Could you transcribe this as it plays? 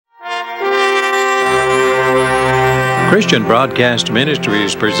Christian Broadcast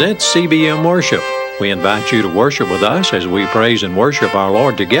Ministries presents CBM Worship. We invite you to worship with us as we praise and worship our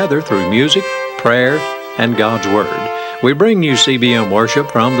Lord together through music, prayer, and God's Word. We bring you CBM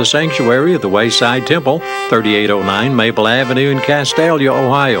Worship from the sanctuary of the Wayside Temple, 3809 Maple Avenue in Castalia,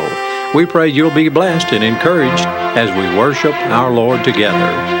 Ohio. We pray you'll be blessed and encouraged as we worship our Lord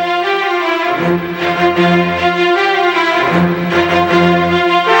together.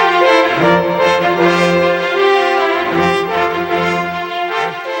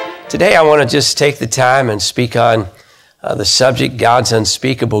 Today I want to just take the time and speak on the subject, God's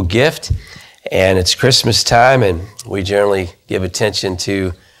unspeakable gift. And it's Christmas time, and we generally give attention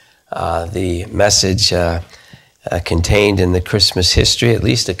to the message contained in the Christmas history at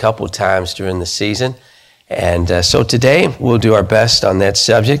least a couple of times during the season. And so today we'll do our best on that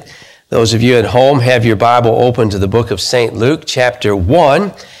subject. Those of you at home, have your Bible open to the book of St. Luke, chapter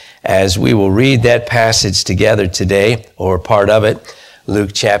 1, as we will read that passage together today, or part of it,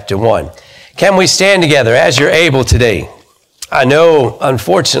 Luke chapter 1. Can we stand together as you're able today? I know,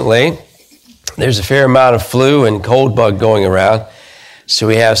 unfortunately, there's a fair amount of flu and cold bug going around, so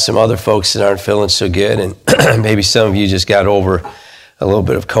we have some other folks that aren't feeling so good, and maybe some of you just got over a little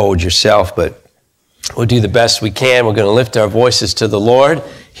bit of cold yourself, but we'll do the best we can. We're going to lift our voices to the Lord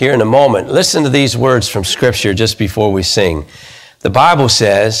here in a moment. Listen to these words from Scripture just before we sing. The Bible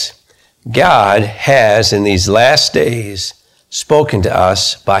says, God has in these last days spoken to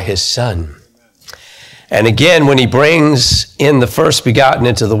us by His Son. And again, when He brings in the first begotten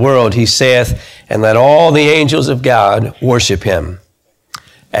into the world, He saith, and let all the angels of God worship Him.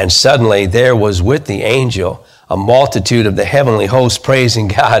 And suddenly there was with the angel a multitude of the heavenly host praising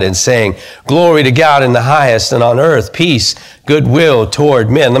God and saying, glory to God in the highest, and on earth peace, goodwill toward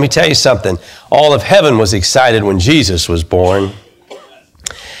men. Let me tell you something. All of heaven was excited when Jesus was born.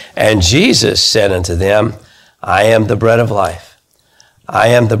 And Jesus said unto them, I am the bread of life. I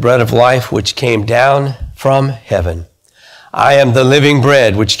am the bread of life which came down from heaven. I am the living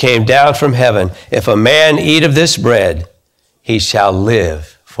bread which came down from heaven. If a man eat of this bread, he shall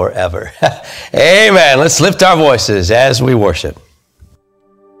live forever. Amen. Let's lift our voices as we worship.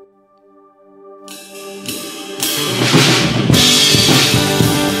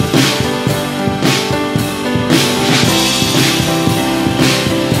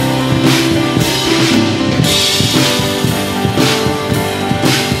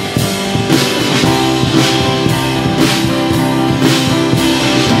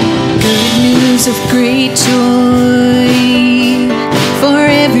 Of great joy for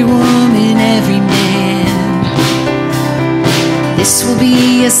every woman, every man. This will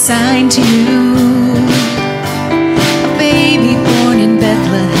be a sign to you, a baby born in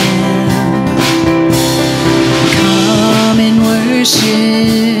Bethlehem. Come and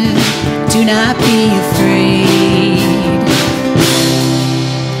worship, do not be afraid.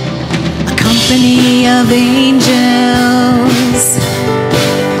 A company of angels,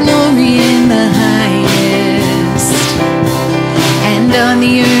 glory in the highest, and on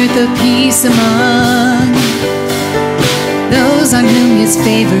the earth a peace among those on whom His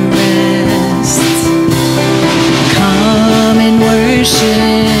favor rests. Come and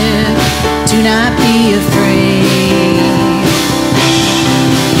worship, do not be afraid.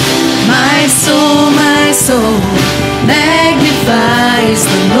 My soul magnifies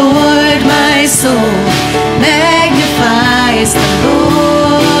the Lord. My soul magnifies the Lord.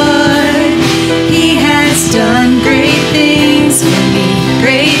 He has done great things for me,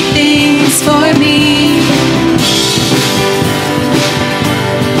 great things for me.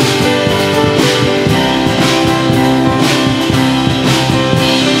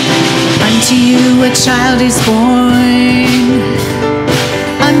 Unto you a child is born,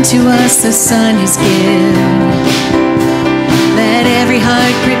 unto us a son is given. Let every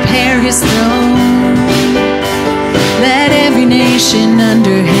heart prepare his throne, let every nation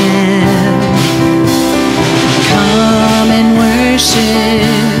under heaven come and worship,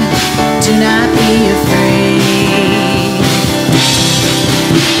 do not be afraid.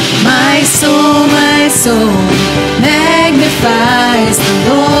 My soul magnifies the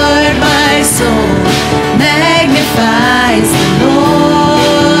Lord. My soul magnifies the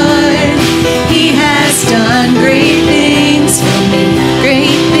Lord. He has done great things for me,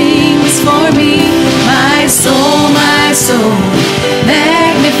 great things for me. My soul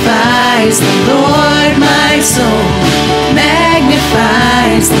magnifies the Lord. My soul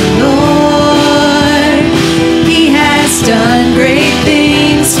magnifies the Lord. He has done great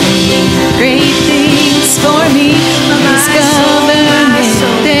things for me, great things for me. His government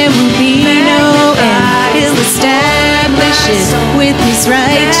there will be no end. He'll establish it with His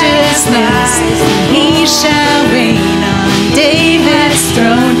righteousness. He shall reign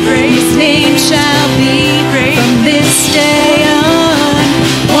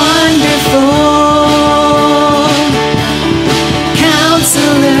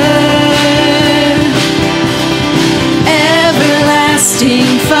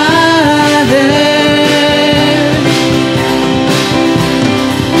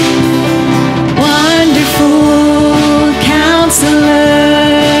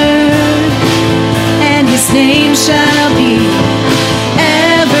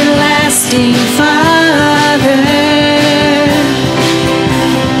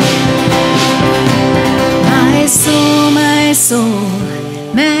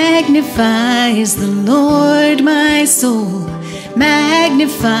magnifies the Lord, my soul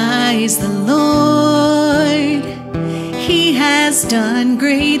magnifies the Lord. He has done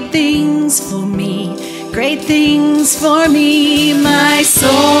great things for me, great things for me. My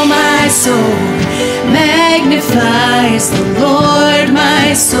soul magnifies the Lord,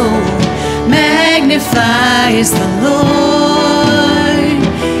 my soul magnifies the Lord.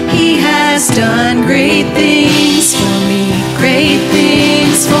 He has done great things for me, great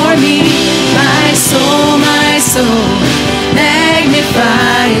things for me. My soul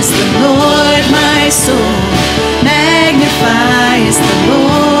magnifies the Lord, my soul magnifies the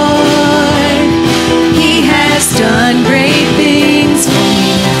Lord. He has done great things for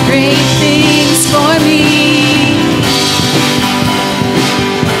me, great things for me.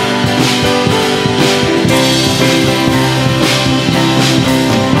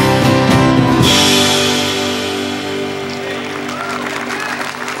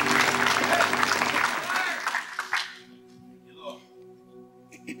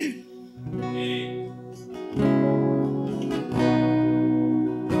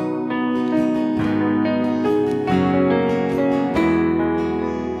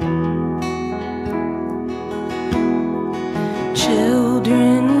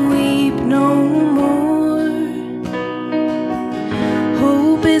 Children weep no more.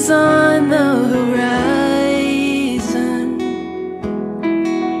 Hope is on the horizon.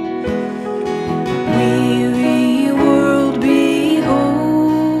 Weary world,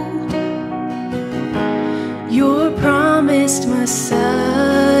 behold your promised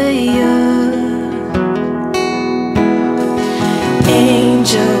Messiah.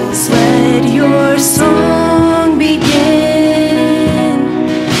 Angels, let your song begin.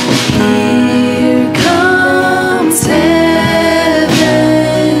 Here comes heaven.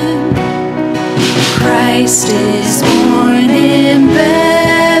 Christ is born in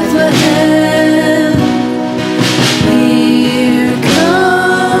Bethlehem. Here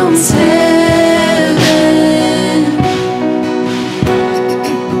comes heaven.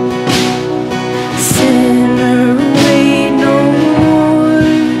 Sinner, wait no more.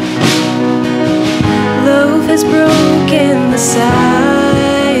 Love has broken the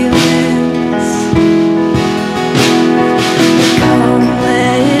silence. Come,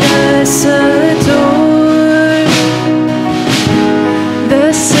 let us adore. The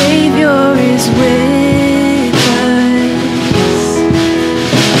Savior is with us.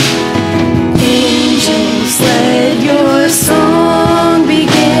 Angels, let your song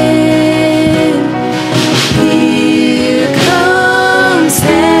begin. Here comes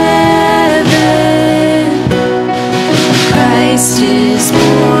heaven. Christ is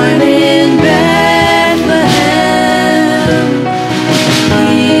born in Bethlehem.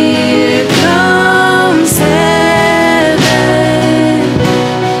 Here comes heaven.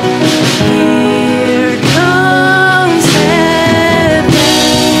 Here comes heaven.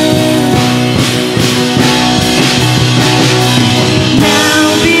 Now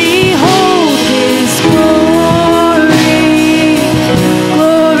behold his glory,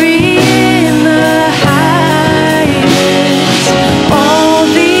 glory in the highest. All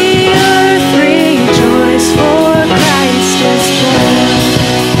the earth rejoice, for Christ is born.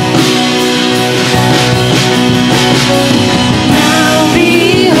 Now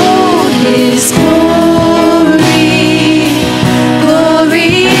behold his glory,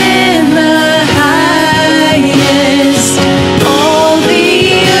 glory in the highest. All the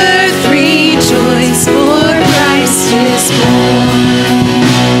earth rejoice, for Christ is born.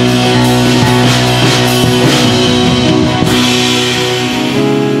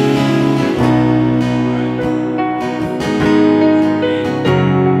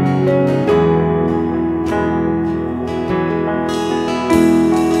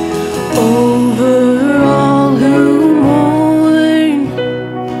 Over all who mourn,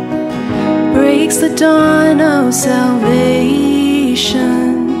 breaks the dawn of salvation.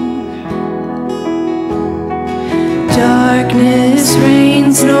 Darkness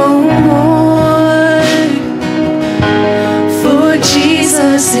reigns no more, for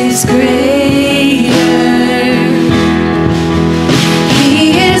Jesus is greater. He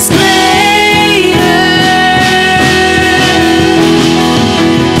is greater.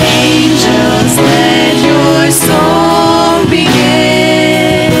 Angels, let your song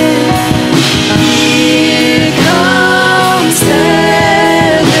begin. Here comes heaven.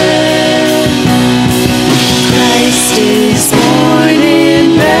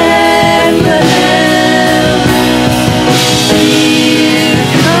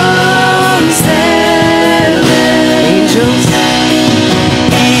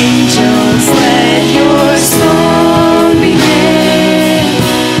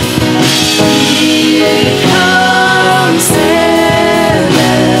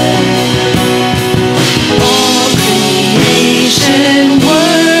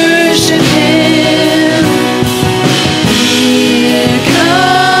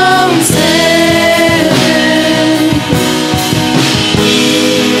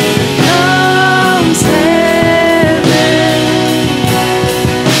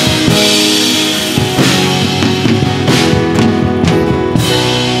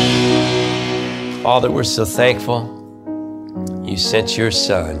 Father, we're so thankful you sent your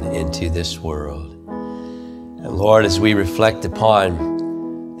Son into this world. And Lord, as we reflect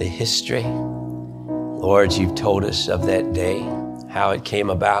upon the history, Lord, you've told us of that day, how it came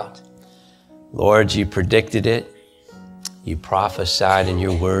about. Lord, you predicted it. You prophesied in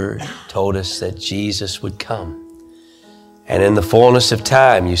your word, told us that Jesus would come. And in the fullness of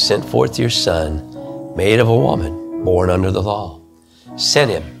time, you sent forth your Son, made of a woman, born under the law.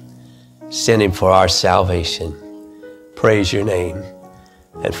 Send him for our salvation. Praise your name.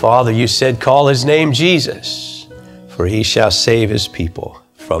 And Father, you said, call his name Jesus, for he shall save his people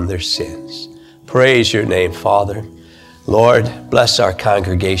from their sins. Praise your name, Father. Lord, bless our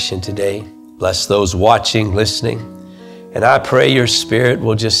congregation today. Bless those watching, listening. And I pray your Spirit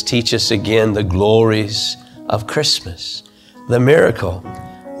will just teach us again the glories of Christmas, the miracle,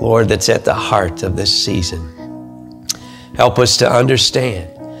 Lord, that's at the heart of this season. Help us to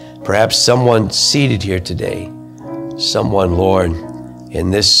understand. Perhaps someone seated here today, someone, Lord, in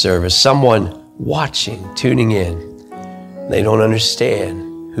this service, someone watching, tuning in, they don't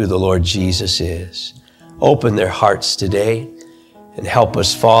understand who the Lord Jesus is. Open their hearts today and help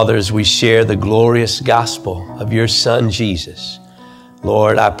us, Father, as we share the glorious gospel of your Son, Jesus.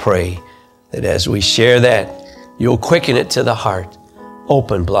 Lord, I pray that as we share that, you'll quicken it to the heart.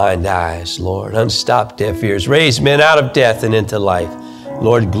 Open blind eyes, Lord. Unstop deaf ears. Raise men out of death and into life.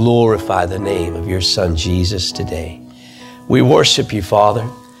 Lord, glorify the name of your Son, Jesus, today. We worship you, Father,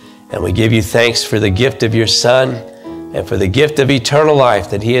 and we give you thanks for the gift of your Son and for the gift of eternal life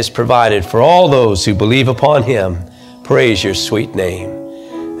that he has provided for all those who believe upon him. Praise your sweet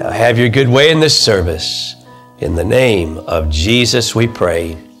name. Now have your good way in this service. In the name of Jesus we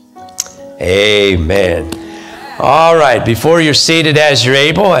pray. Amen. All right, before you're seated as you're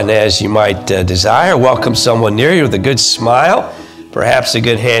able and as you might desire, welcome someone near you with a good smile, perhaps a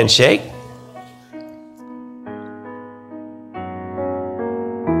good handshake.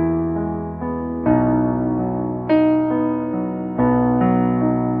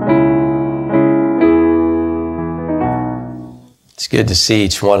 It's good to see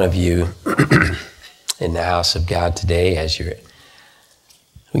each one of you in the house of God today as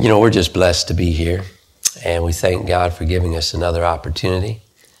we're just blessed to be here. And we thank God for giving us another opportunity.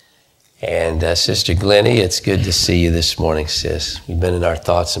 And Sister Glennie, it's good to see you this morning, sis. We've been in our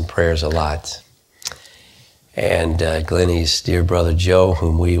thoughts and prayers a lot. And Glennie's dear brother Joe,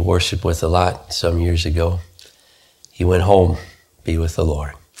 whom we worshiped with a lot some years ago, he went home, be with the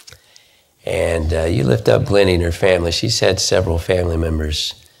Lord. And you lift up Glennie and her family. She's had several family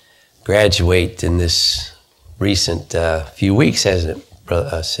members graduate in this recent few weeks, hasn't it,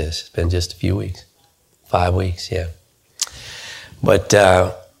 brother, sis? It's been just a few weeks. 5 weeks, yeah. But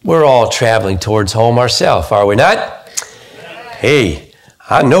we're all traveling towards home ourselves, are we not? Hey,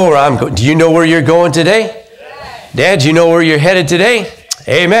 I know where I'm going. Do you know where you're going today? Dad, you know where you're headed today?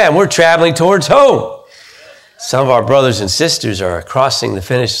 Amen. We're traveling towards home. Some of our brothers and sisters are crossing the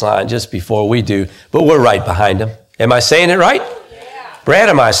finish line just before we do, but we're right behind them. Am I saying it right? Yeah. Brad,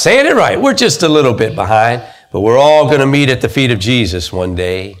 am I saying it right? We're just a little bit behind, but we're all going to meet at the feet of Jesus one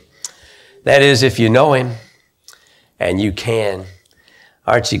day. That is, if you know him, and you can.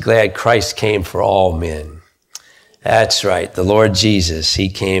 Aren't you glad Christ came for all men? That's right, the Lord Jesus, he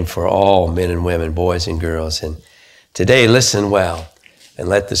came for all men and women, boys and girls. And today, listen well, and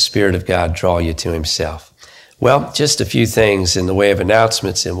let the Spirit of God draw you to himself. Well, just a few things in the way of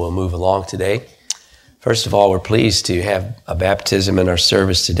announcements, and we'll move along today. First of all, we're pleased to have a baptism in our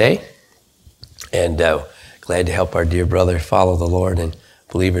service today, and glad to help our dear brother follow the Lord in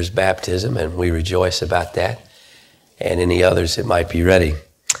believer's baptism, and we rejoice about that, and any others that might be ready.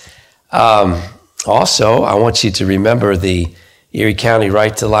 Also, I want you to remember the Erie County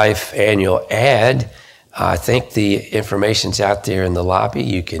Right to Life annual ad. I think the information's out there in the lobby.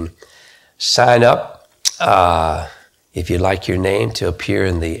 You can sign up if you'd like your name to appear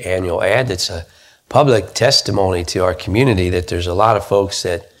in the annual ad. It's a public testimony to our community that there's a lot of folks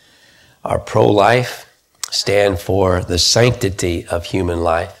that are pro-life, stand for the sanctity of human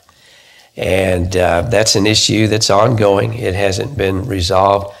life. And that's an issue that's ongoing. It hasn't been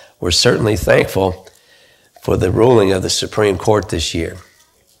resolved. We're certainly thankful for the ruling of the Supreme Court this year.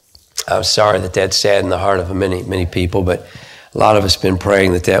 I'm sorry that saddened the heart of many, many people, but a lot of us have been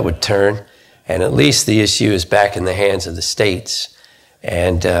praying that would turn. And at least the issue is back in the hands of the states.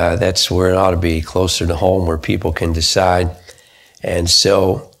 And that's where it ought to be, closer to home, where people can decide. And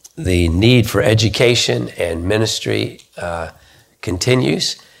so the need for education and ministry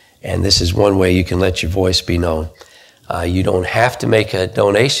continues. And this is one way you can let your voice be known. You don't have to make a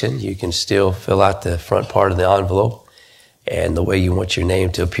donation. You can still fill out the front part of the envelope and the way you want your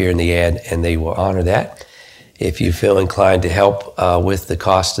name to appear in the ad, and they will honor that. If you feel inclined to help with the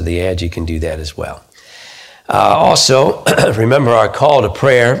cost of the ad, you can do that as well. Also, remember our call to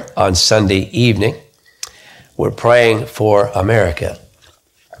prayer on Sunday evening. We're praying for America.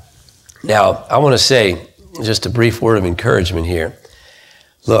 Now, I want to say just a brief word of encouragement here.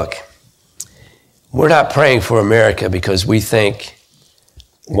 Look, we're not praying for America because we think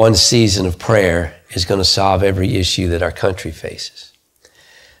one season of prayer is going to solve every issue that our country faces.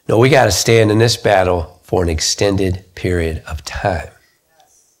 No, we got to stand in this battle for an extended period of time.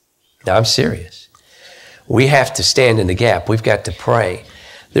 Now, I'm serious. We have to stand in the gap. We've got to pray.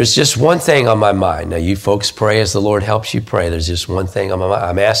 There's just one thing on my mind. Now, you folks pray as the Lord helps you pray. There's just one thing on my mind.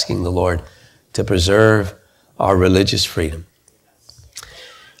 I'm asking the Lord to preserve our religious freedom.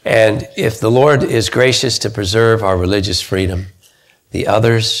 And if the Lord is gracious to preserve our religious freedom, the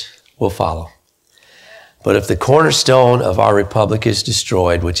others will follow. But if the cornerstone of our republic is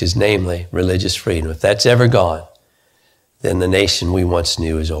destroyed, which is namely religious freedom, if that's ever gone, then the nation we once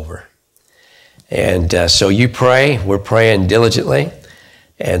knew is over. And so you pray. We're praying diligently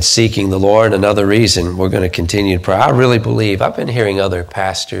and seeking the Lord. Another reason we're going to continue to pray. I really believe, I've been hearing other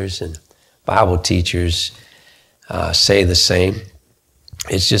pastors and Bible teachers say the same.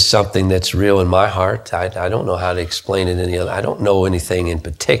 It's just something that's real in my heart. I don't know how to explain it any other. I don't know anything in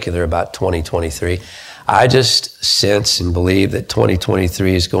particular about 2023. I just sense and believe that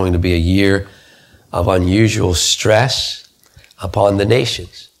 2023 is going to be a year of unusual stress upon the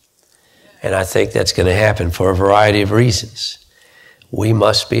nations. And I think that's going to happen for a variety of reasons. We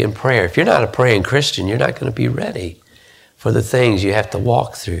must be in prayer. If you're not a praying Christian, you're not going to be ready for the things you have to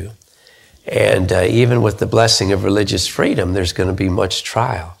walk through. And even with the blessing of religious freedom, there's going to be much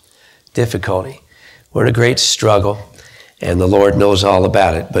trial, difficulty. We're in a great struggle, and the Lord knows all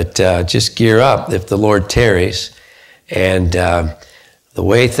about it. But just gear up if the Lord tarries. And the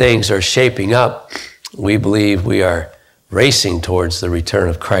way things are shaping up, we believe we are racing towards the return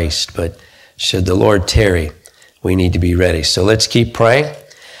of Christ. But should the Lord tarry, we need to be ready. So let's keep praying.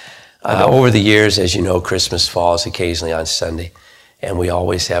 Over the years, as you know, Christmas falls occasionally on Sunday. And we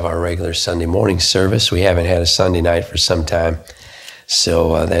always have our regular Sunday morning service. We haven't had a Sunday night for some time.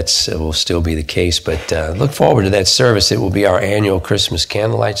 So that's will still be the case. But look forward to that service. It will be our annual Christmas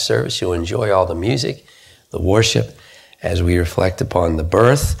candlelight service. You'll enjoy all the music, the worship, as we reflect upon the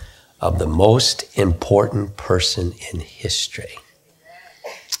birth of the most important person in history.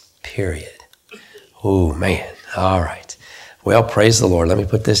 Period. Oh, man. All right. Well, praise the Lord. Let me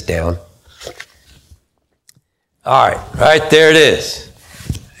put this down. All right there it is.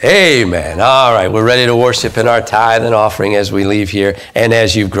 Amen. All right, we're ready to worship in our tithe and offering as we leave here. And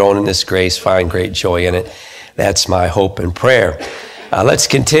as you've grown in this grace, find great joy in it. That's my hope and prayer. Let's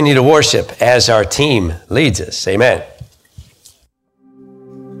continue to worship as our team leads us. Amen.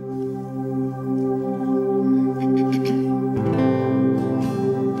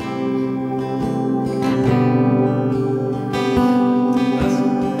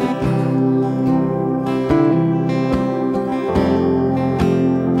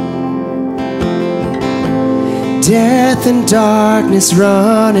 Death and darkness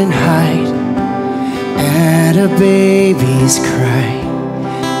run and hide at a baby's cry,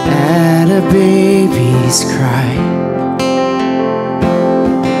 at a baby's cry.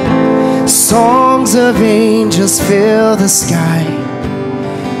 Songs of angels fill the sky,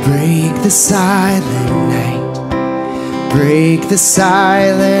 break the silent night, break the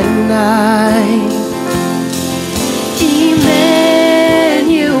silent night.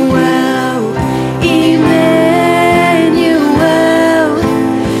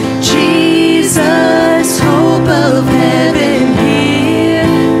 Of heaven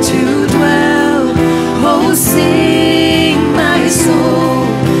here to dwell. Oh, sing my soul,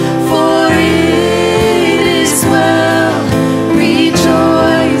 for it is well.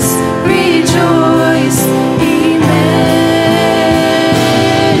 Rejoice, rejoice,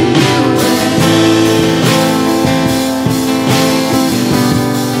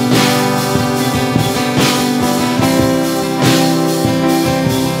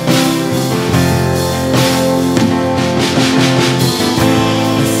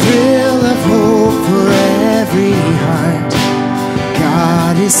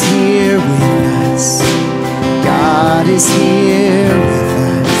 is here with us. God is here with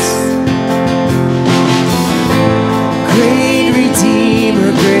us. Great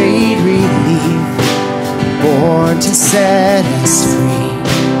Redeemer, great relief, born to set us free.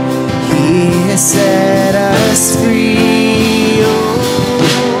 He has set us free.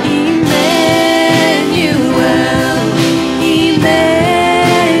 Emmanuel,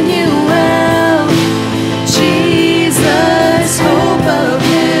 Jesus.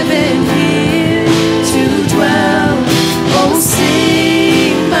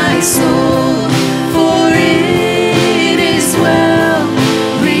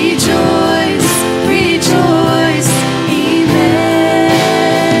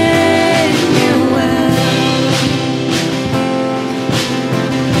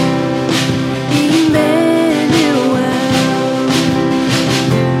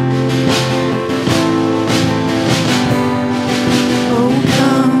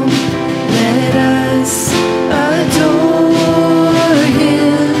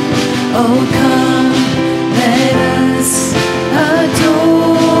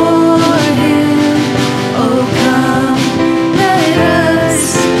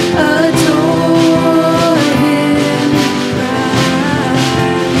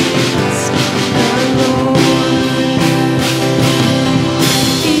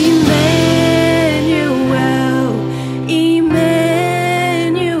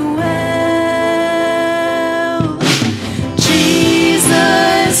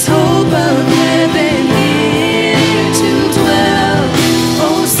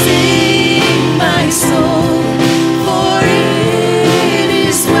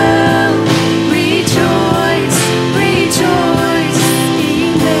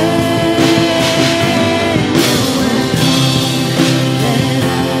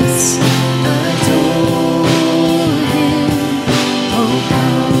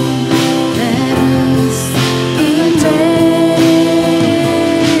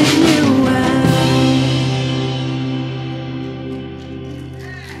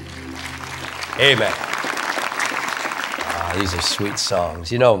 Amen. These are sweet songs.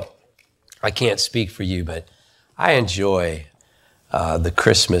 You know, I can't speak for you, but I enjoy the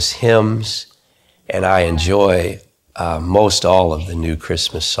Christmas hymns, and I enjoy most all of the new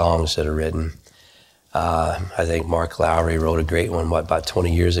Christmas songs that are written. I think Mark Lowry wrote a great one, about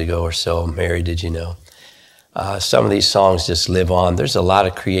 20 years ago or so. Mary, did you know? Some of these songs just live on. There's a lot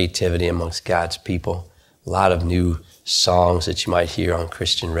of creativity amongst God's people, a lot of new songs that you might hear on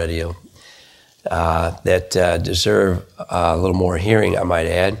Christian radio that deserve a little more hearing, I might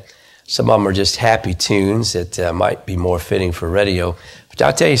add. Some of them are just happy tunes that might be more fitting for radio. But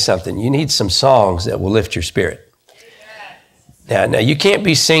I'll tell you something, you need some songs that will lift your spirit. Now you can't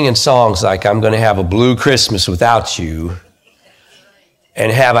be singing songs like I'm going to have a blue Christmas without you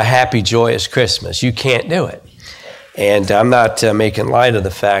and have a happy, joyous Christmas. You can't do it. And I'm not making light of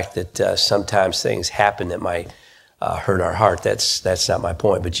the fact that sometimes things happen that might hurt our heart. That's not my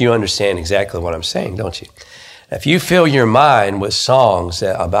point. But you understand exactly what I'm saying, don't you? If you fill your mind with songs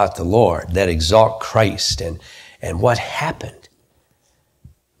about the Lord that exalt Christ and what happened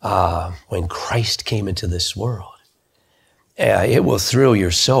when Christ came into this world, it will thrill your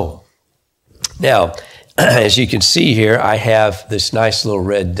soul. Now, as you can see here, I have this nice little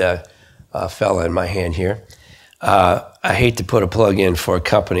red fella in my hand here. I hate to put a plug in for a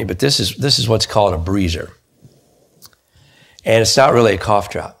company, but this is what's called a breezer. And it's not really a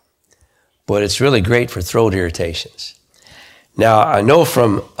cough drop, but it's really great for throat irritations. Now, I know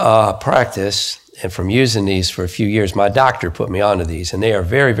from practice and from using these for a few years, my doctor put me onto these, and they are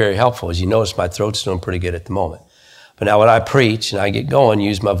very, very helpful. As you notice, my throat's doing pretty good at the moment. But now when I preach and I get going,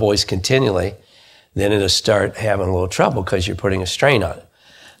 use my voice continually, then it'll start having a little trouble because you're putting a strain on it.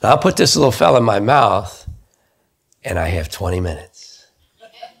 Now, I'll put this little fella in my mouth, and I have 20 minutes.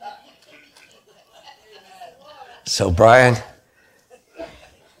 So, Brian,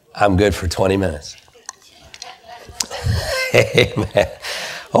 I'm good for 20 minutes. Amen.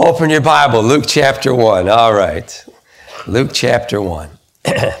 Open your Bible, Luke chapter 1. All right. Luke chapter 1.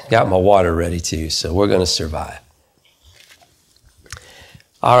 Got my water ready too, so we're going to survive.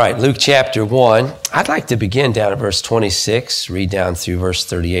 All right, Luke chapter 1. I'd like to begin down at verse 26, read down through verse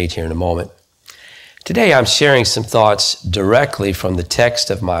 38 here in a moment. Today I'm sharing some thoughts directly from the text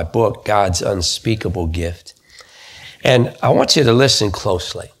of my book, God's Unspeakable Gift. And I want you to listen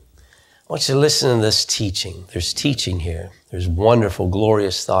closely. I want you to listen to this teaching. There's teaching here. There's wonderful,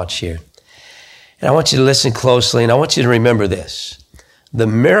 glorious thoughts here. And I want you to listen closely, and I want you to remember this. The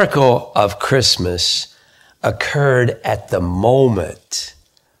miracle of Christmas occurred at the moment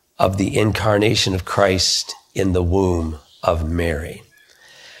of the incarnation of Christ in the womb of Mary.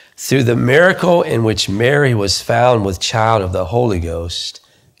 Through the miracle in which Mary was found with child of the Holy Ghost,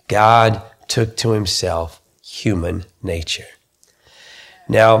 God took to himself human nature.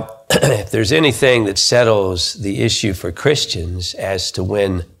 Now, if there's anything that settles the issue for Christians as to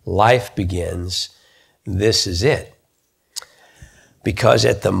when life begins, this is it. Because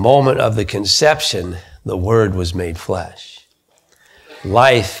at the moment of the conception, the Word was made flesh.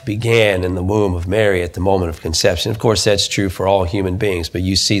 Life began in the womb of Mary at the moment of conception. Of course, that's true for all human beings, but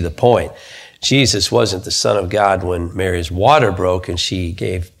you see the point. Jesus wasn't the Son of God when Mary's water broke and she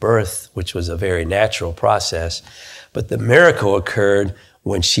gave birth, which was a very natural process. But the miracle occurred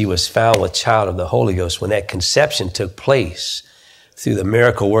when she was found with child of the Holy Ghost, when that conception took place through the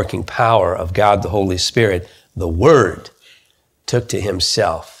miracle working power of God the Holy Spirit. The Word took to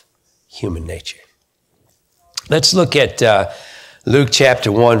himself human nature. Let's look at Luke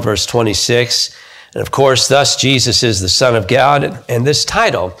chapter 1, verse 26. And of course, thus Jesus is the Son of God. And this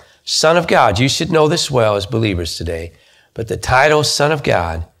title, Son of God, you should know this well as believers today. But the title Son of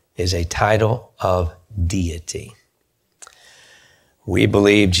God is a title of deity. We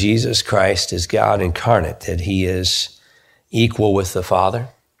believe Jesus Christ is God incarnate, that he is equal with the Father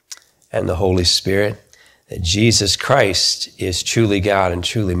and the Holy Spirit, that Jesus Christ is truly God and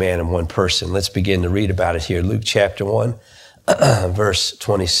truly man in one person. Let's begin to read about it here. Luke chapter 1. Verse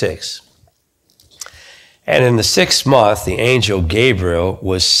 26. And in the 6th month, the angel Gabriel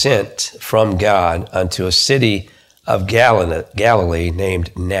was sent from God unto a city of Galilee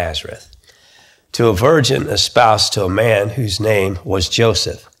named Nazareth, to a virgin espoused to a man whose name was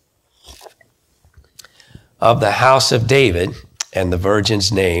Joseph, of the house of David, and the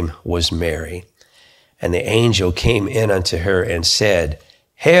virgin's name was Mary. And the angel came in unto her and said,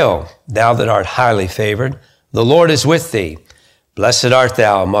 Hail, thou that art highly favored, the Lord is with thee. Blessed art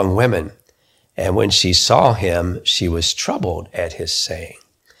thou among women. And when she saw him, she was troubled at his saying,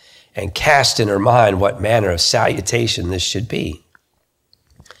 and cast in her mind what manner of salutation this should be.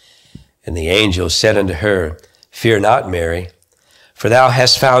 And the angel said unto her, Fear not, Mary, for thou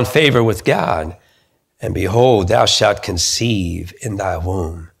hast found favor with God. And behold, thou shalt conceive in thy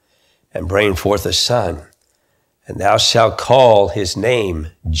womb, and bring forth a son, and thou shalt call his name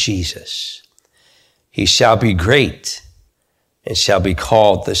Jesus. He shall be great, and shall be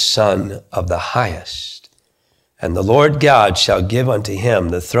called the Son of the Highest. And the Lord God shall give unto him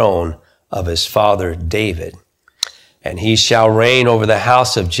the throne of his father David, and he shall reign over the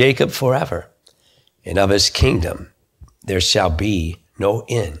house of Jacob forever, and of his kingdom there shall be no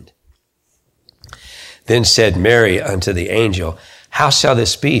end. Then said Mary unto the angel, How shall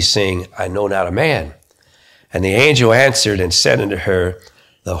this be, seeing I know not a man? And the angel answered and said unto her,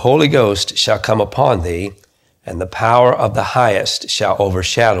 The Holy Ghost shall come upon thee, and the power of the Highest shall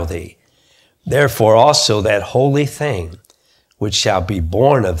overshadow thee. Therefore also that holy thing which shall be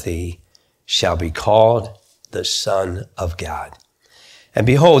born of thee shall be called the Son of God. And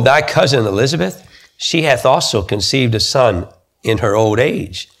behold, thy cousin Elizabeth, she hath also conceived a son in her old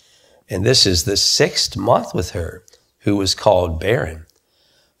age. And this is the 6th month with her, who was called barren.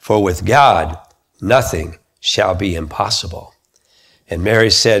 For with God nothing shall be impossible. And Mary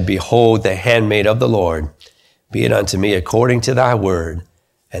said, Behold, the handmaid of the Lord, be it unto me according to thy word.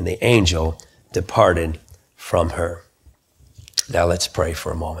 And the angel departed from her. Now let's pray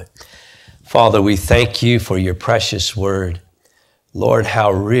for a moment. Father, we thank you for your precious word. Lord,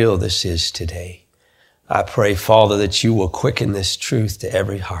 how real this is today. I pray, Father, that you will quicken this truth to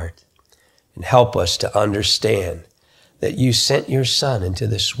every heart and help us to understand that you sent your Son into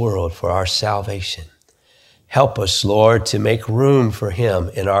this world for our salvation. Help us, Lord, to make room for him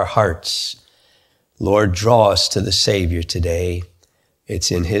in our hearts. Lord, draw us to the Savior today. It's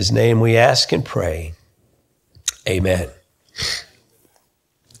in his name we ask and pray. Amen.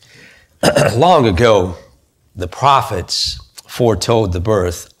 Long ago, the prophets foretold the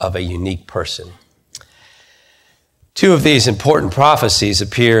birth of a unique person. 2 of these important prophecies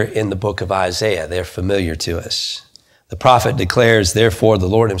appear in the book of Isaiah. They're familiar to us. The prophet declares, Therefore the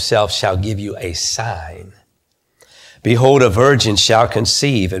Lord himself shall give you a sign. Behold, a virgin shall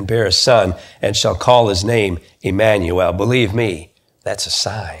conceive and bear a son, and shall call his name Emmanuel. Believe me, that's a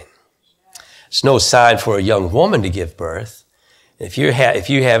sign. It's no sign for a young woman to give birth. If you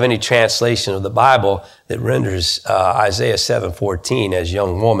have any translation of the Bible that renders Isaiah 7:14 as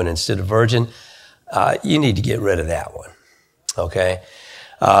young woman instead of virgin, you need to get rid of that one, okay?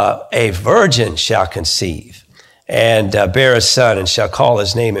 A virgin shall conceive and bear a son and shall call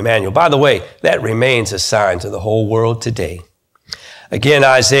his name Emmanuel. By the way, that remains a sign to the whole world today. Again,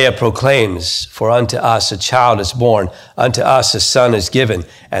 Isaiah proclaims, For unto us a child is born, unto us a son is given,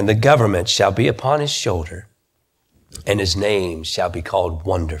 and the government shall be upon his shoulder. And his name shall be called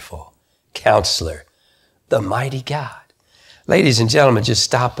Wonderful, Counselor, the Mighty God. Ladies and gentlemen, just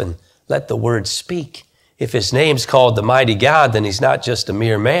stop and let the word speak. If his name's called the Mighty God, then he's not just a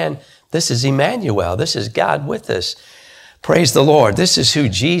mere man. This is Emmanuel. This is God with us. Praise the Lord. This is who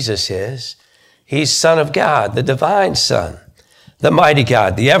Jesus is. He's Son of God, the divine Son, the Mighty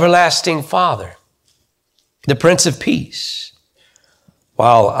God, the everlasting Father, the Prince of Peace.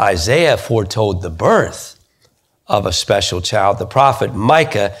 While Isaiah foretold the birth of a special child, the prophet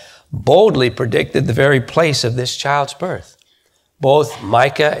Micah boldly predicted the very place of this child's birth. Both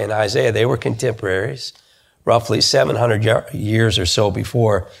Micah and Isaiah, they were contemporaries, roughly 700 years or so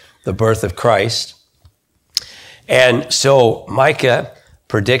before the birth of Christ. And so Micah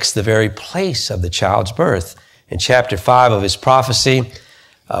predicts the very place of the child's birth. In chapter 5 of his prophecy,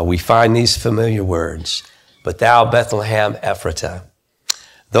 we find these familiar words, But thou, Bethlehem Ephratah,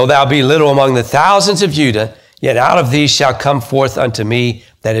 though thou be little among the thousands of Judah, yet out of thee shall come forth unto me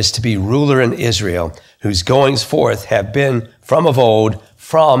that is to be ruler in Israel, whose goings forth have been from of old,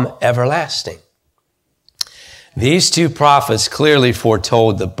 from everlasting. These 2 prophets clearly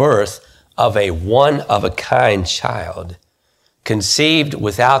foretold the birth of a one-of-a-kind child, conceived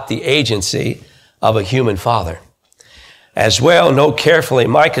without the agency of a human father. As well, note carefully,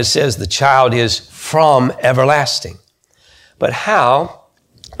 Micah says the child is from everlasting. But how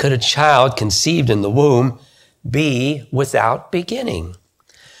could a child conceived in the womb be without beginning?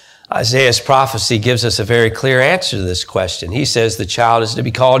 Isaiah's prophecy gives us a very clear answer to this question. He says the child is to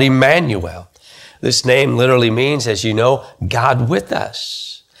be called Emmanuel. This name literally means, as you know, God with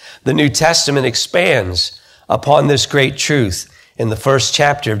us. The New Testament expands upon this great truth in the 1st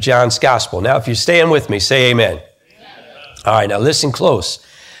chapter of John's Gospel. Now, if you're staying with me, say amen. Amen. All right, now listen close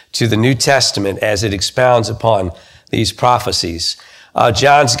to the New Testament as it expounds upon these prophecies.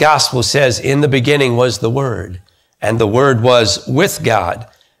 John's Gospel says, In the beginning was the Word, and the Word was with God,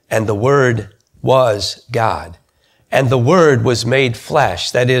 and the Word was God. And the Word was made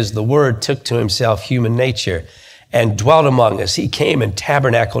flesh. That is, the Word took to himself human nature and dwelt among us. He came and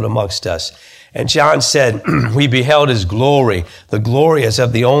tabernacled amongst us. And John said, we beheld his glory, the glory as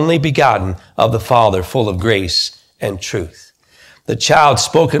of the only begotten of the Father, full of grace and truth. The child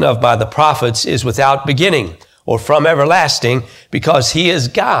spoken of by the prophets is without beginning or from everlasting, because he is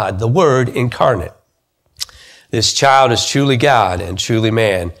God, the Word incarnate. This child is truly God and truly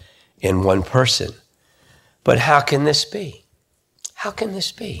man in one person. But how can this be? How can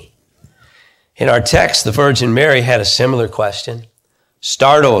this be? In our text, the Virgin Mary had a similar question.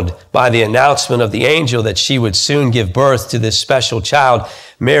 Startled by the announcement of the angel that she would soon give birth to this special child,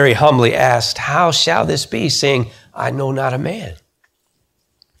 Mary humbly asked, how shall this be, seeing I know not a man?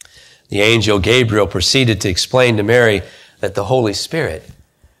 The angel Gabriel proceeded to explain to Mary that the Holy Spirit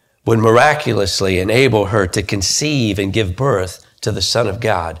would miraculously enable her to conceive and give birth to the Son of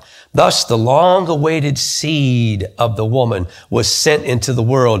God. Thus, the long-awaited seed of the woman was sent into the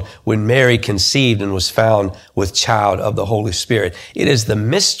world when Mary conceived and was found with child of the Holy Spirit. It is the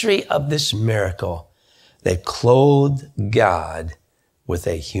mystery of this miracle that clothed God with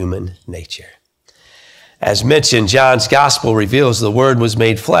a human nature. As mentioned, John's gospel reveals the Word was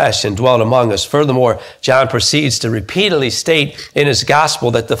made flesh and dwelt among us. Furthermore, John proceeds to repeatedly state in his gospel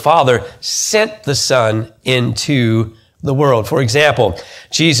that the Father sent the Son into the world. For example,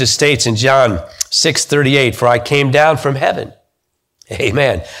 Jesus states in John 6:38, for I came down from heaven.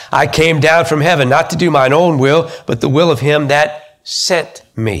 Amen. I came down from heaven, not to do mine own will, but the will of him that sent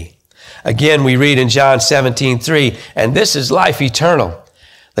me. Again, we read in John 17:3, and this is life eternal,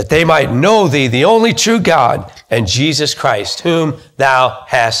 that they might know thee, the only true God, and Jesus Christ, whom thou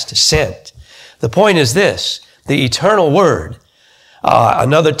hast sent. The point is this, the eternal Word,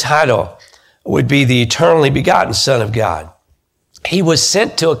 another title would be the eternally begotten Son of God. He was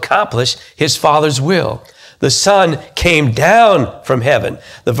sent to accomplish his Father's will. The Son came down from heaven.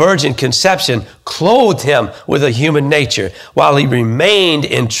 The virgin conception clothed him with a human nature. While he remained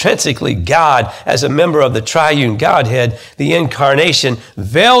intrinsically God as a member of the triune Godhead, the incarnation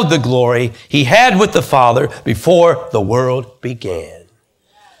veiled the glory he had with the Father before the world began.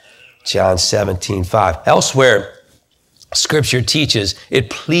 John 17:5. Elsewhere, Scripture teaches it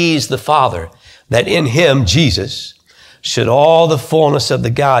pleased the Father that in him, Jesus, should all the fullness of the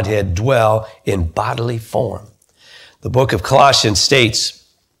Godhead dwell in bodily form. The book of Colossians states,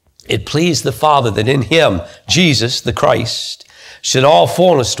 it pleased the Father that in him, Jesus, the Christ, should all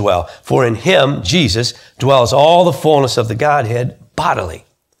fullness dwell. For in him, Jesus, dwells all the fullness of the Godhead bodily.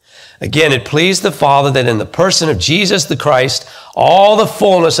 Again, it pleased the Father that in the person of Jesus, the Christ, all the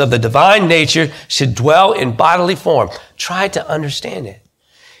fullness of the divine nature should dwell in bodily form. Try to understand it.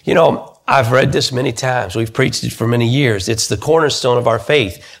 You know, I've read this many times. We've preached it for many years. It's the cornerstone of our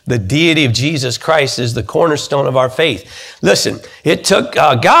faith. The deity of Jesus Christ is the cornerstone of our faith. Listen, it took,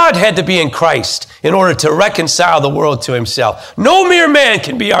 God had to be in Christ in order to reconcile the world to himself. No mere man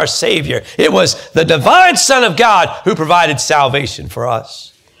can be our Savior. It was the divine Son of God who provided salvation for us.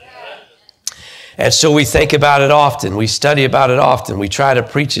 And so we think about it often. We study about it often. We try to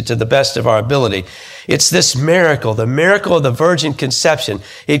preach it to the best of our ability. It's this miracle, the miracle of the virgin conception.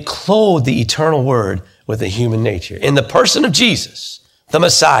 It clothed the eternal Word with a human nature. In the person of Jesus, the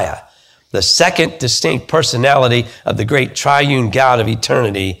Messiah, the second distinct personality of the great triune God of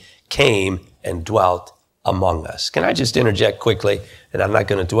eternity came and dwelt among us. Can I just interject quickly? And I'm not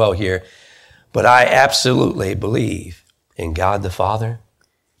going to dwell here, but I absolutely believe in God the Father,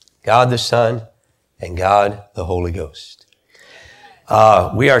 God the Son, and God the Holy Ghost.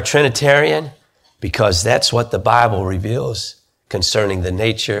 We are Trinitarian because that's what the Bible reveals concerning the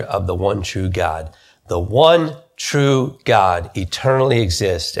nature of the one true God. The one true God eternally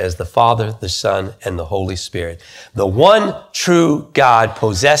exists as the Father, the Son, and the Holy Spirit. The one true God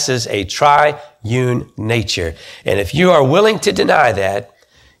possesses a triune nature. And if you are willing to deny that,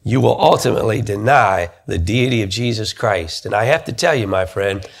 you will ultimately deny the deity of Jesus Christ. And I have to tell you, my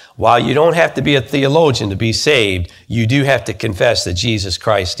friend, while you don't have to be a theologian to be saved, you do have to confess that Jesus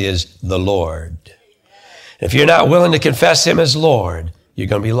Christ is the Lord. If you're not willing to confess him as Lord, you're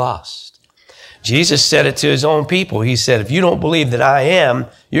going to be lost. Jesus said it to his own people. He said, if you don't believe that I am,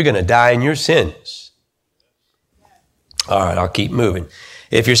 you're going to die in your sins. All right, I'll keep moving.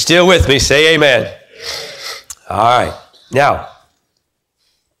 If you're still with me, say amen. All right. Now,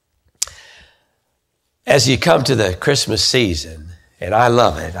 as you come to the Christmas season, and I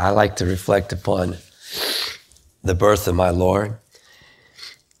love it, I like to reflect upon the birth of my Lord.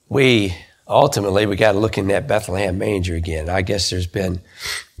 We got to look in that Bethlehem manger again. I guess there's been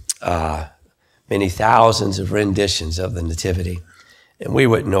many thousands of renditions of the Nativity, and we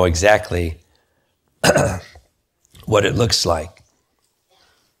wouldn't know exactly what it looks like.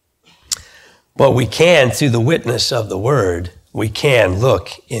 But we can, through the witness of the Word, we can look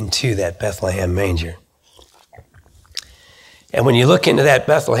into that Bethlehem manger. And when you look into that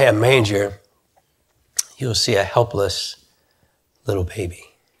Bethlehem manger, you'll see a helpless little baby.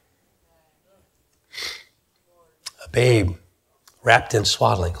 A babe wrapped in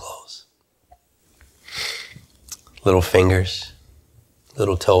swaddling clothes. Little fingers,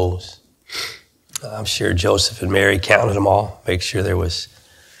 little toes. I'm sure Joseph and Mary counted them all, make sure there was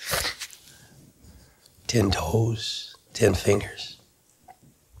 10 toes, 10 fingers.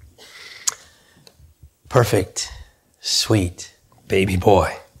 Perfect, sweet baby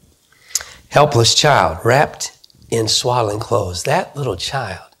boy. Helpless child wrapped in swaddling clothes. That little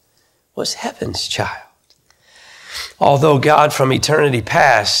child was heaven's child. Although God from eternity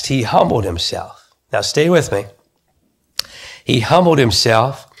past, he humbled himself. Now stay with me. He humbled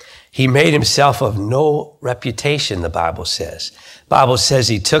himself. He made himself of no reputation, the Bible says. The Bible says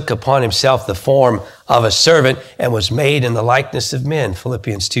he took upon himself the form of a servant and was made in the likeness of men,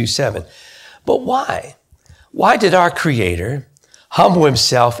 Philippians 2:7. But why? Why did our Creator humble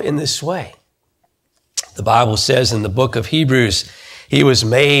himself in this way? The Bible says in the book of Hebrews, he was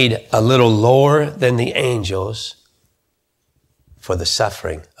made a little lower than the angels for the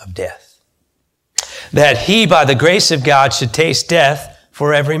suffering of death, that he, by the grace of God, should taste death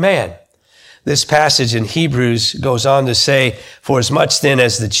for every man. This passage in Hebrews goes on to say, for as much then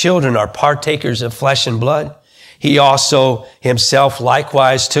as the children are partakers of flesh and blood, he also himself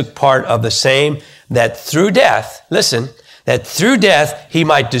likewise took part of the same, that through death, listen, that through death he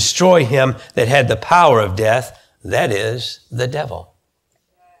might destroy him that had the power of death, that is, the devil.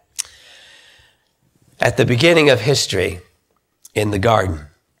 At the beginning of history, in the garden,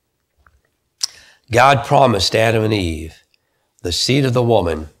 God promised Adam and Eve, the seed of the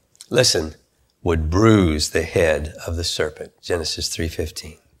woman, listen, would bruise the head of the serpent, Genesis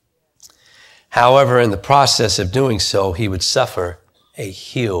 3:15. However, in the process of doing so, he would suffer a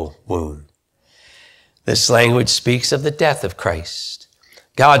heel wound. This language speaks of the death of Christ.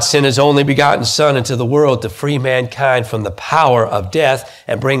 God sent his only begotten Son into the world to free mankind from the power of death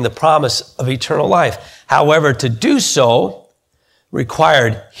and bring the promise of eternal life. However, to do so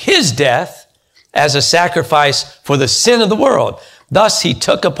required his death as a sacrifice for the sin of the world. Thus, he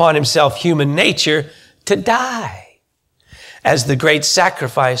took upon himself human nature to die as the great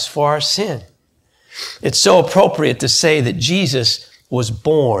sacrifice for our sin. It's so appropriate to say that Jesus was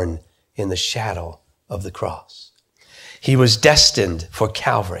born in the shadow of the cross. He was destined for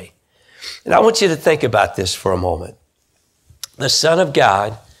Calvary. And I want you to think about this for a moment. The Son of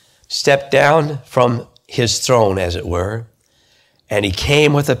God stepped down from his throne, as it were, and he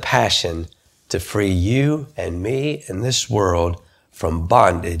came with a passion to free you and me and this world from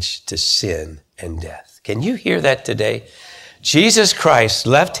bondage to sin and death. Can you hear that today? Jesus Christ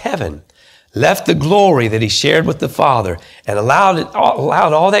left heaven, left the glory that he shared with the Father, and allowed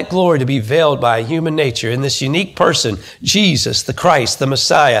all that glory to be veiled by a human nature in this unique person, Jesus, the Christ, the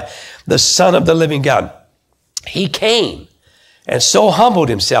Messiah, the Son of the living God. He came and so humbled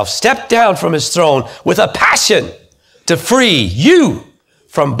himself, stepped down from his throne with a passion to free you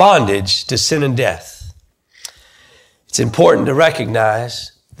from bondage to sin and death. It's important to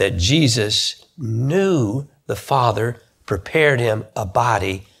recognize that Jesus knew the Father prepared him a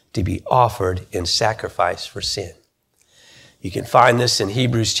body to be offered in sacrifice for sin. You can find this in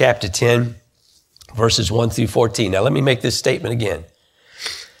Hebrews chapter 10, verses 1 through 14. Now let me make this statement again.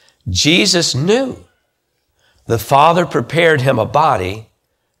 Jesus knew the Father prepared him a body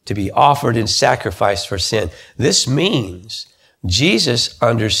to be offered in sacrifice for sin. This means Jesus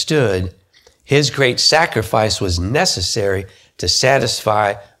understood his great sacrifice was necessary to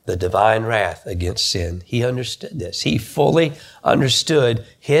satisfy the divine wrath against sin. He understood this. He fully understood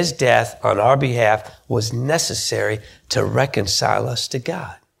his death on our behalf was necessary to reconcile us to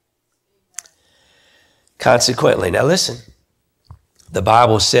God. Consequently, now listen, the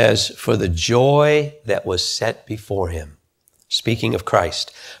Bible says, for the joy that was set before him, speaking of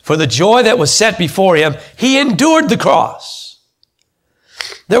Christ, for the joy that was set before him, he endured the cross.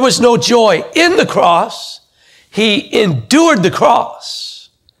 There was no joy in the cross. He endured the cross.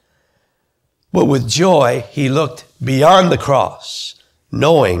 But with joy, he looked beyond the cross,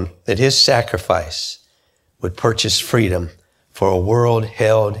 knowing that his sacrifice would purchase freedom for a world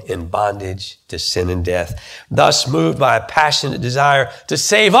held in bondage to sin and death. Thus, moved by a passionate desire to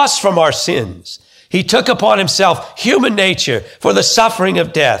save us from our sins, he took upon himself human nature for the suffering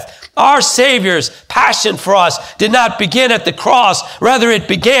of death. Our Savior's passion for us did not begin at the cross. Rather, it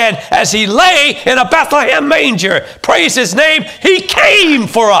began as he lay in a Bethlehem manger. Praise his name. He came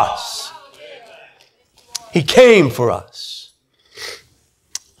for us. He came for us.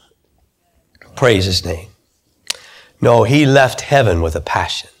 Praise his name. No, he left heaven with a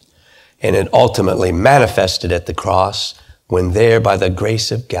passion, and it ultimately manifested at the cross when there, by the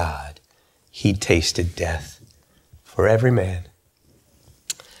grace of God, he tasted death for every man.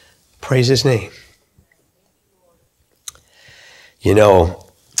 Praise his name. You know,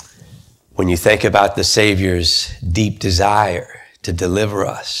 when you think about the Savior's deep desire to deliver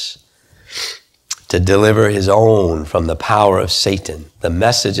us, to deliver his own from the power of Satan, the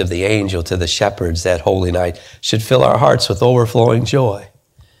message of the angel to the shepherds that holy night should fill our hearts with overflowing joy.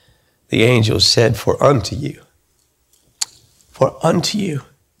 The angel said, for unto you, for unto you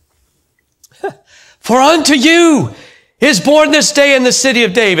is born this day in the city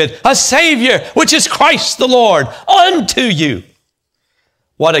of David a Savior, which is Christ the Lord, unto you.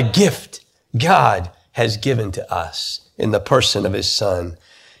 What a gift God has given to us in the person of his Son.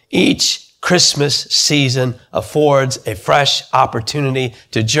 Each Christmas season affords a fresh opportunity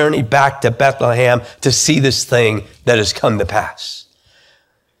to journey back to Bethlehem to see this thing that has come to pass.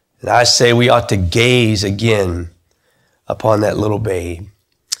 And I say we ought to gaze again upon that little babe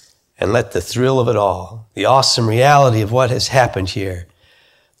and let the thrill of it all, the awesome reality of what has happened here,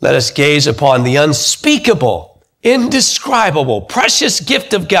 let us gaze upon the unspeakable, indescribable, precious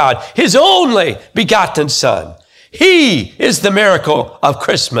gift of God, his only begotten Son. He is the miracle of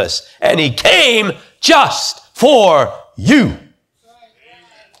Christmas, and he came just for you.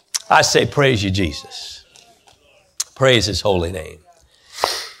 I say, praise you, Jesus. Praise his holy name.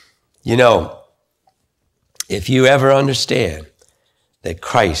 You know, if you ever understand that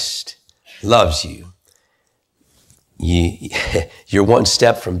Christ loves you, you're one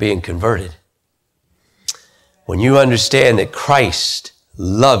step from being converted. When you understand that Christ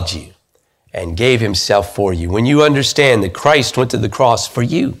loved you and gave himself for you, when you understand that Christ went to the cross for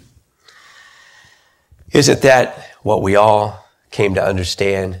you, isn't that what we all came to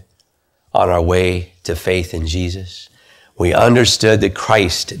understand on our way to faith in Jesus? We understood that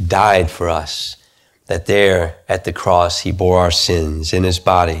Christ died for us, that there at the cross he bore our sins in his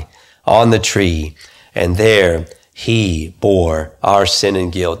body on the tree, and there he bore our sin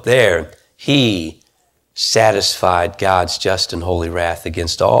and guilt. There he satisfied God's just and holy wrath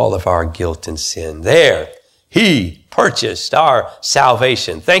against all of our guilt and sin. There he purchased our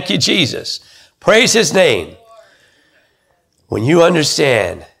salvation. Thank you, Jesus. Praise his name. When you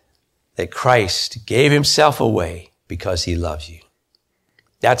understand that Christ gave himself away because he loves you,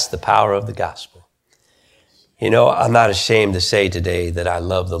 that's the power of the gospel. You know, I'm not ashamed to say today that I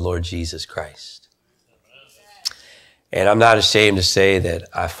love the Lord Jesus Christ. And I'm not ashamed to say that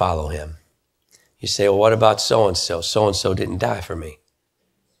I follow him. You say, well, what about so-and-so? So-and-so didn't die for me.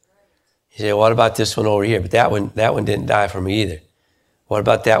 You say, well, what about this one over here? But that one didn't die for me either. What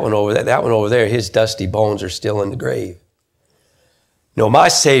about that one over there? That one over there, his dusty bones are still in the grave. No, my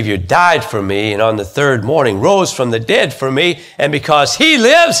Savior died for me, and on the third morning rose from the dead for me, and because he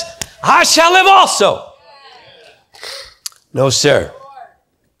lives, I shall live also. No, sir.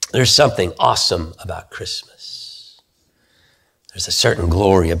 There's something awesome about Christmas. There's a certain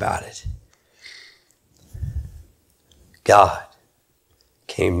glory about it. God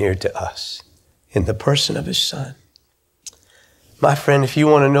came near to us in the person of his Son. My friend, if you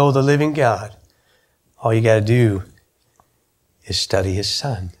want to know the living God, all you got to do is study his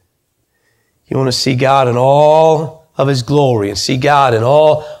Son. You want to see God in all of his glory and see God in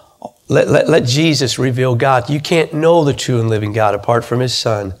all, let Jesus reveal God. You can't know the true and living God apart from his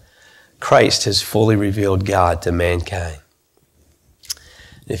Son. Christ has fully revealed God to mankind.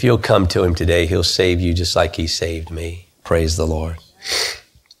 If you'll come to him today, he'll save you just like he saved me. Praise the Lord.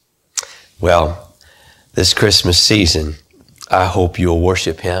 Well, this Christmas season, I hope you'll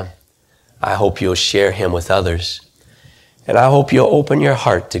worship him. I hope you'll share him with others. And I hope you'll open your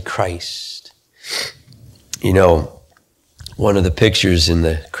heart to Christ. You know, one of the pictures in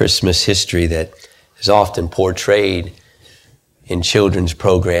the Christmas history that is often portrayed in children's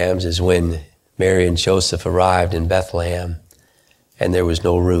programs is when Mary and Joseph arrived in Bethlehem and there was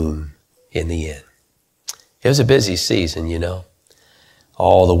no room in the inn. It was a busy season, you know.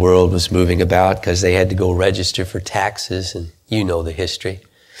 All the world was moving about because they had to go register for taxes, and you know the history.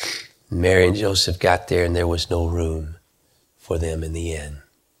 Mary and Joseph got there and there was no room for them in the inn.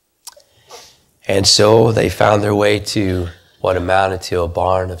 And so they found their way to what amounted to a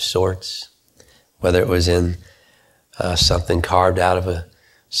barn of sorts, whether it was in something carved out of a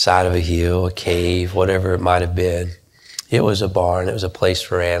side of a hill, a cave, whatever it might have been. It was a barn. It was a place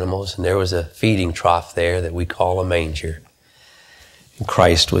for animals, and there was a feeding trough there that we call a manger. And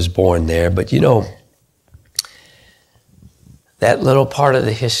Christ was born there. But you know, that little part of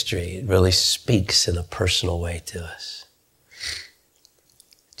the history, it really speaks in a personal way to us.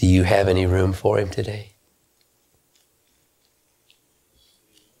 Do you have any room for him today?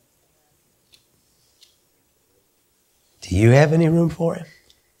 Do you have any room for him?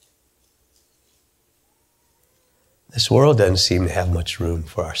 This world doesn't seem to have much room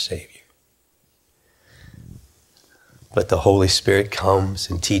for our Savior. But the Holy Spirit comes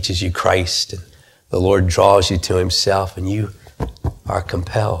and teaches you Christ, and the Lord draws you to himself, and you are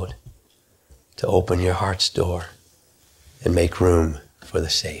compelled to open your heart's door and make room for the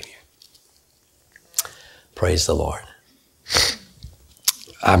Savior. Praise the Lord.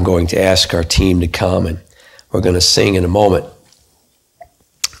 I'm going to ask our team to come, and we're going to sing in a moment.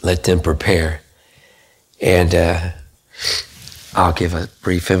 Let them prepare. And I'll give a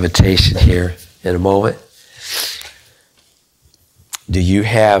brief invitation here in a moment. Do you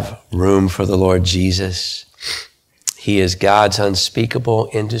have room for the Lord Jesus? He is God's unspeakable,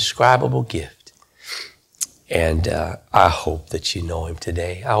 indescribable gift. And I hope that you know him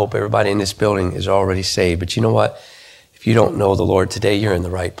today. I hope everybody in this building is already saved. But you know what? If you don't know the Lord today, you're in the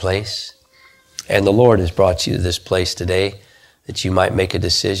right place. And the Lord has brought you to this place today that you might make a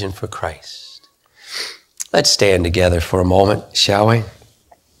decision for Christ. Let's stand together for a moment, shall we?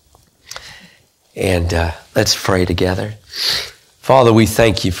 And let's pray together. Father, we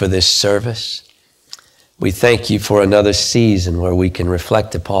thank you for this service. We thank you for another season where we can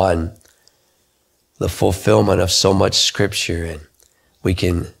reflect upon the fulfillment of so much Scripture, and we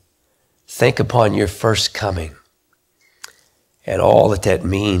can think upon your first coming and all that that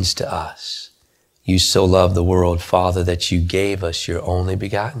means to us. You so loved the world, Father, that you gave us your only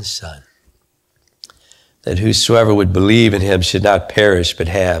begotten Son, that whosoever would believe in him should not perish but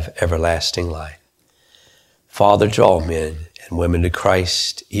have everlasting life. Father, draw men and women to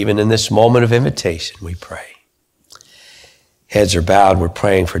Christ, even in this moment of invitation, we pray. Heads are bowed. We're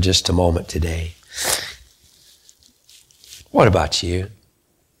praying for just a moment today. What about you?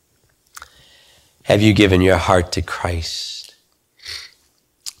 Have you given your heart to Christ?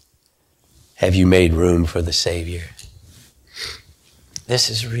 Have you made room for the Savior? This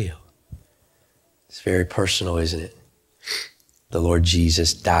is real. It's very personal, isn't it? The Lord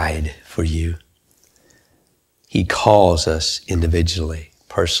Jesus died for you. He calls us individually,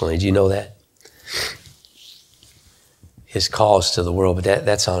 personally. Do you know that? His calls to the world, but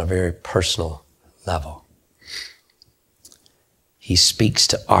that's on a very personal level. He speaks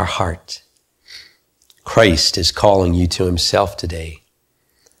to our heart. Christ is calling you to himself today.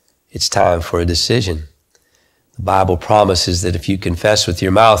 It's time for a decision. The Bible promises that if you confess with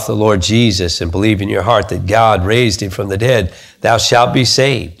your mouth the Lord Jesus and believe in your heart that God raised him from the dead, thou shalt be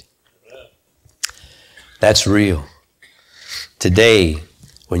saved. That's real. Today,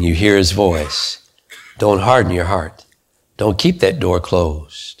 when you hear his voice, don't harden your heart. Don't keep that door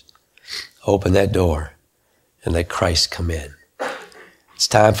closed. Open that door and let Christ come in. It's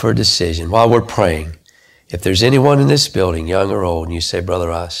time for a decision. While we're praying, if there's anyone in this building, young or old, and you say, Brother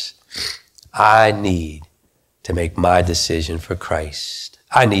Ross, I need to make my decision for Christ.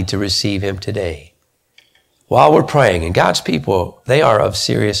 I need to receive him today. While we're praying, and God's people, they are of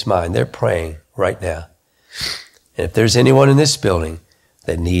serious mind. They're praying right now. And if there's anyone in this building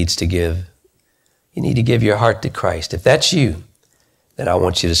that needs to give, you need to give your heart to Christ. If that's you, then I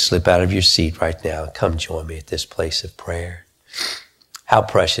want you to slip out of your seat right now and come join me at this place of prayer. How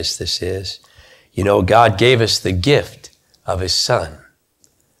precious this is. You know, God gave us the gift of his Son.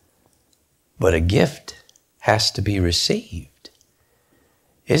 But a gift has to be received.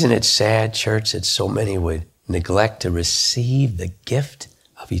 Isn't it sad, church, that so many would neglect to receive the gift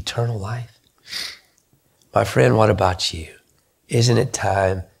of eternal life? My friend, what about you? Isn't it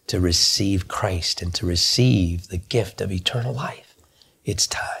time to receive Christ and to receive the gift of eternal life? It's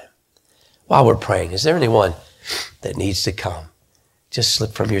time. While we're praying, is there anyone that needs to come? Just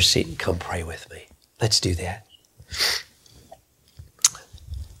slip from your seat and come pray with me. Let's do that.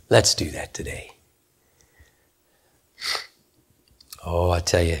 Let's do that today. Oh, I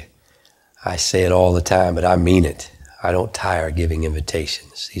tell you, I say it all the time, but I mean it. I don't tire giving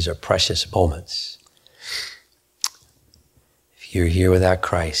invitations. These are precious moments. If you're here without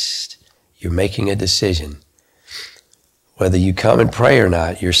Christ, you're making a decision. Whether you come and pray or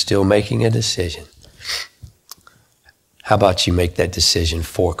not, you're still making a decision. How about you make that decision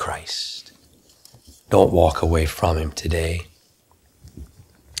for Christ? Don't walk away from him today.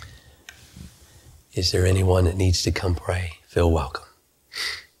 Is there anyone that needs to come pray? Feel welcome.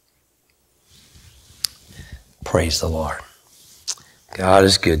 Praise the Lord. God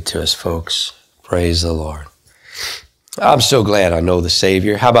is good to us, folks. Praise the Lord. I'm so glad I know the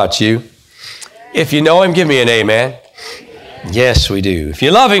Savior. How about you? If you know him, give me an amen. Yes, we do. If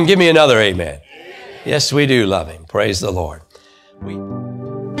you love him, give me another amen. Yes, we do love him. Praise the Lord.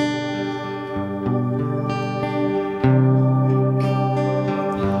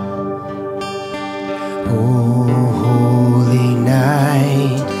 Oh,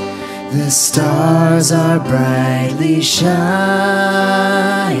 night. The stars are brightly shining.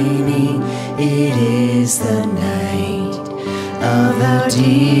 It is the night of our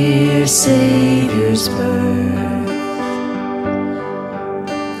dear Savior's birth.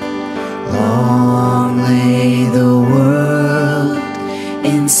 Long lay the world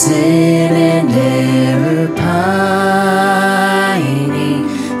in sin and error pining,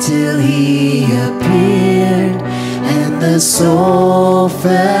 till He appeared and the soul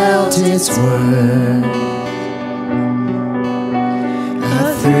felt its worth. A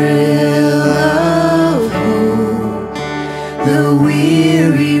thrill of hope, the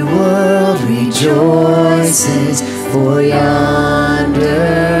weary world rejoices, for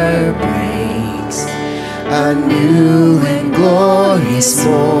yonder breaks a new and glorious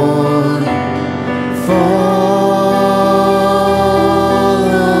morn. Fall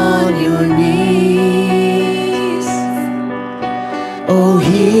on your knees. Oh,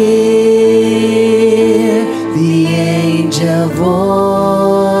 hear the angel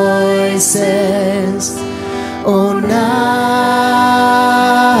voices. Oh, night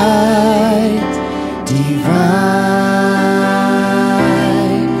divine.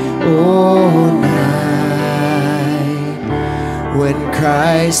 Oh, night when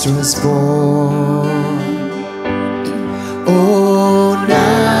Christ was born. Oh,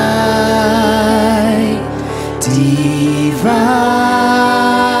 night divine.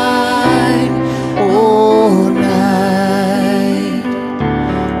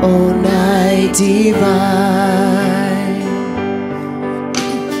 Oh, night divine.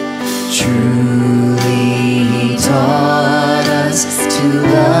 Truly He taught us to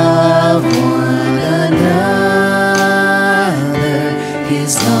love one another.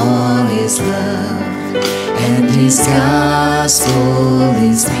 His law is love, and His gospel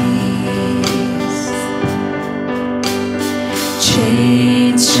is peace.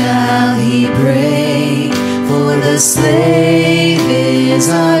 Chains shall He break, for the slave is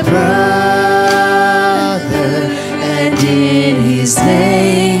our brother, and in His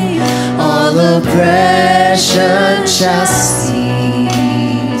name all oppression shall cease.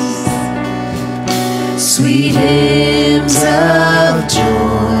 Sweet hymns of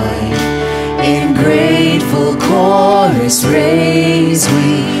joy in grateful chorus raise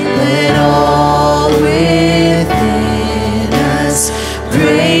we, let all within us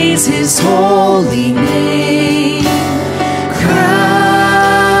praise His holy name.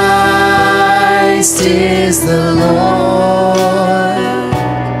 Christ is the Lord.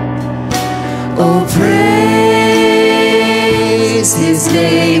 Oh, praise His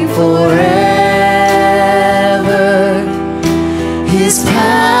name forever. His power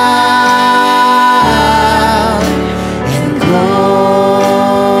and glory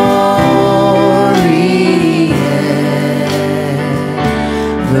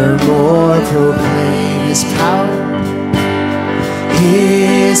evermore proclaim His power.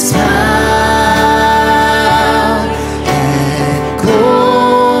 His power and glory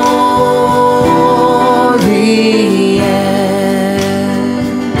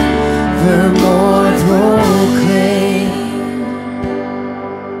evermore proclaim.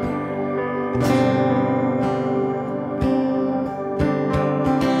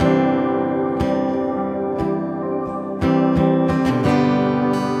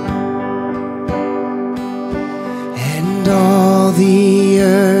 And all the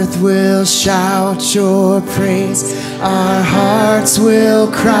earth will shout your praise. Our hearts will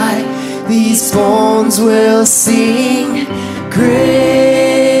cry. These bones will sing.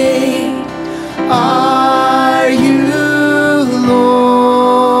 Great are you,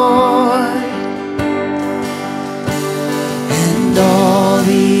 Lord. And all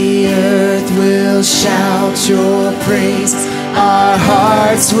the earth will shout your praise. Our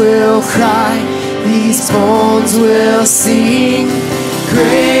hearts will cry. These bones will sing.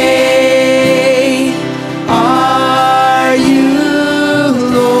 Great are you,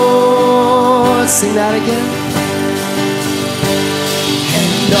 Lord. Sing that again.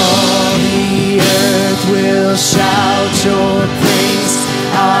 And all the earth will shout your praise.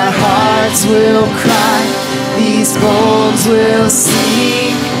 Our hearts will cry. These bones will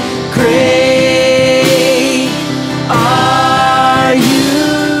sing. Great are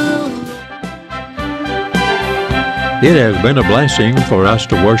you. It has been a blessing for us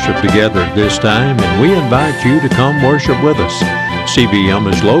to worship together at this time, and we invite you to come worship with us. CBM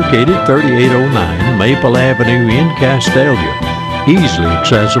is located 3809 Maple Avenue in Castalia, easily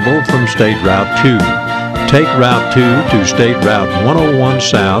accessible from State Route 2. Take Route 2 to State Route 101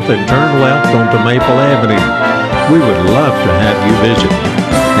 South and turn left onto Maple Avenue. We would love to have you visit.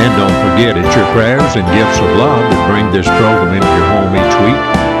 And don't forget, it's your prayers and gifts of love that bring this program into your home each week.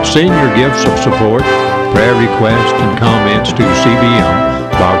 Send your gifts of support, prayer requests, and comments to CBM,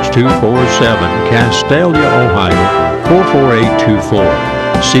 Box 247, Castalia, Ohio, 44824.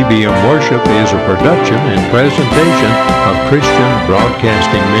 CBM Worship is a production and presentation of Christian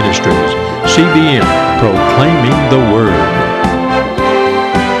Broadcasting Ministries. CBM, proclaiming the Word.